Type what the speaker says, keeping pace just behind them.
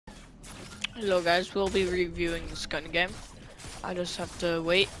Hello guys, we'll be reviewing this gun game. I just have to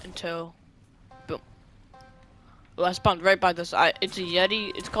wait until boom. Well, I spawned right by this. It's a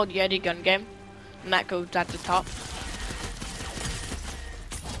Yeti. It's called Yeti gun game. And that goes at the top.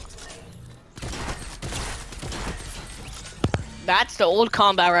 That's the old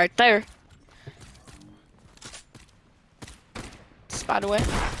combat right there. By the way.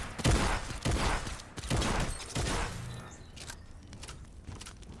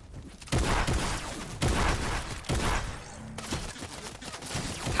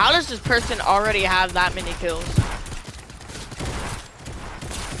 How does this person already have that many kills?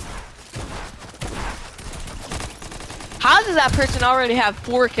 How does that person already have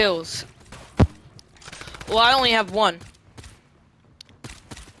 4 kills? Well, I only have 1.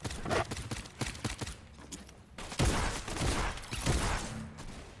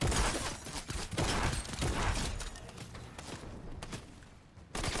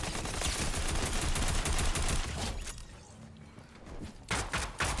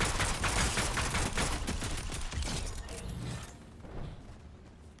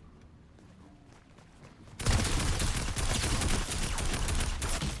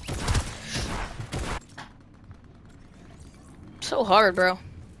 So hard, bro.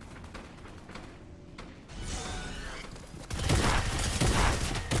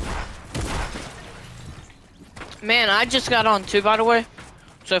 Man, I just got on too, by the way.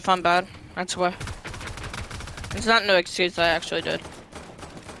 So if I'm bad, that's why. It's not no excuse, I actually did.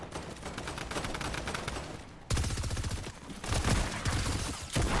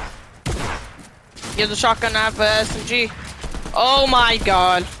 Give the shotgun, I have a SMG. Oh my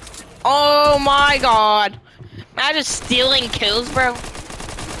god. Oh my god. I'm just stealing kills, bro.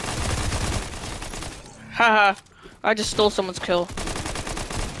 Haha. I just stole someone's kill.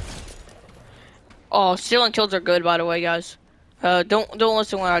 Oh, stealing kills are good, by the way, guys. Don't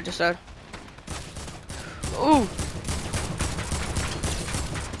listen to what I just said. Ooh.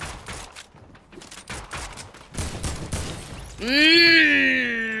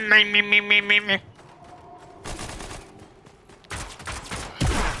 Me.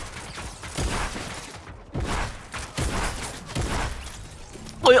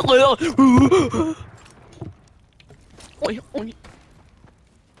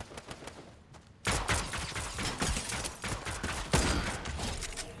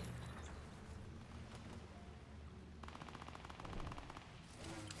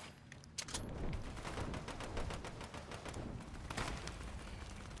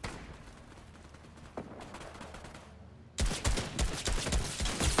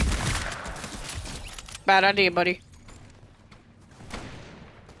 Bad idea, buddy.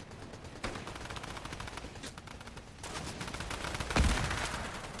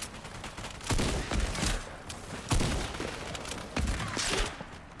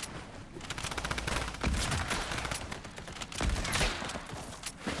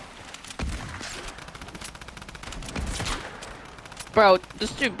 Bro,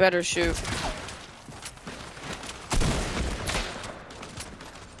 this dude better shoot.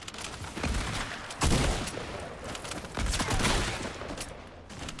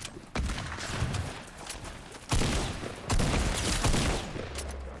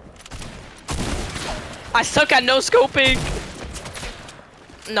 I suck at no scoping.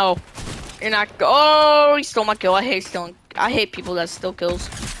 No, you're not. Oh, he stole my kill. I hate stealing. I hate people that steal kills.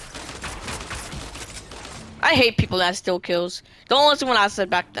 I hate people that steal kills. Don't listen to what I said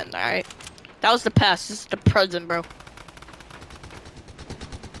back then, alright? That was the past. This is the present, bro.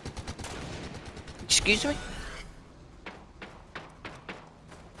 Excuse me?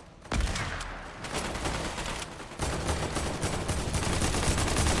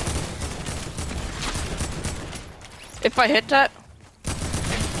 If I hit that.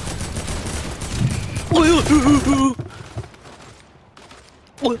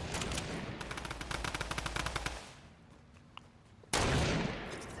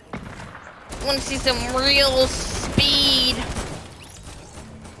 Want to see some real speed.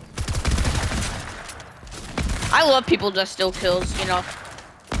 I love people that steal kills, you know.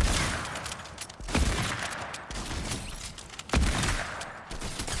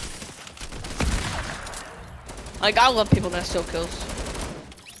 Like, I love people that steal kills.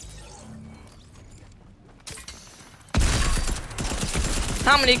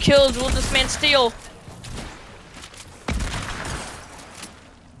 How many kills will this man steal?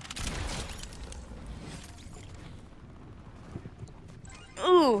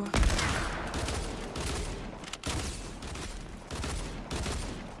 Ooh.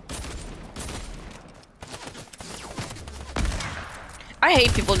 I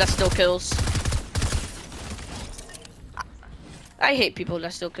hate people that steal kills. I hate people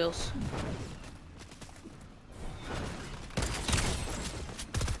that steal kills.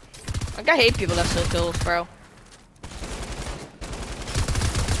 Like, I hate people that steal kills, bro.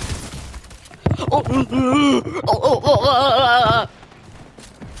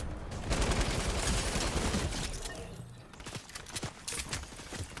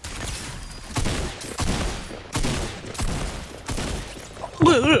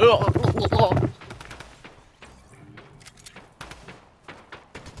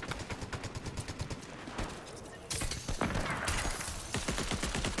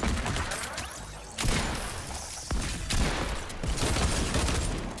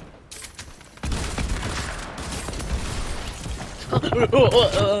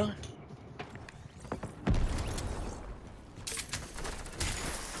 Oh.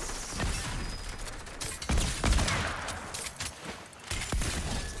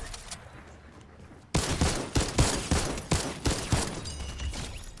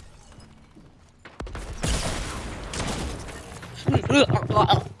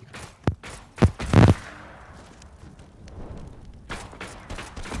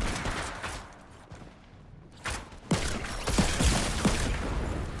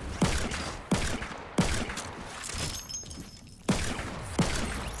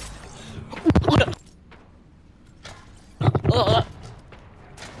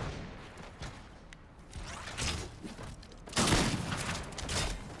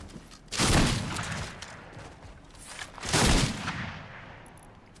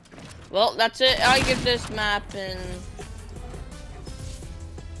 Well, that's it. I give this map in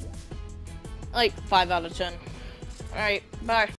like 5 out of 10. Alright, bye.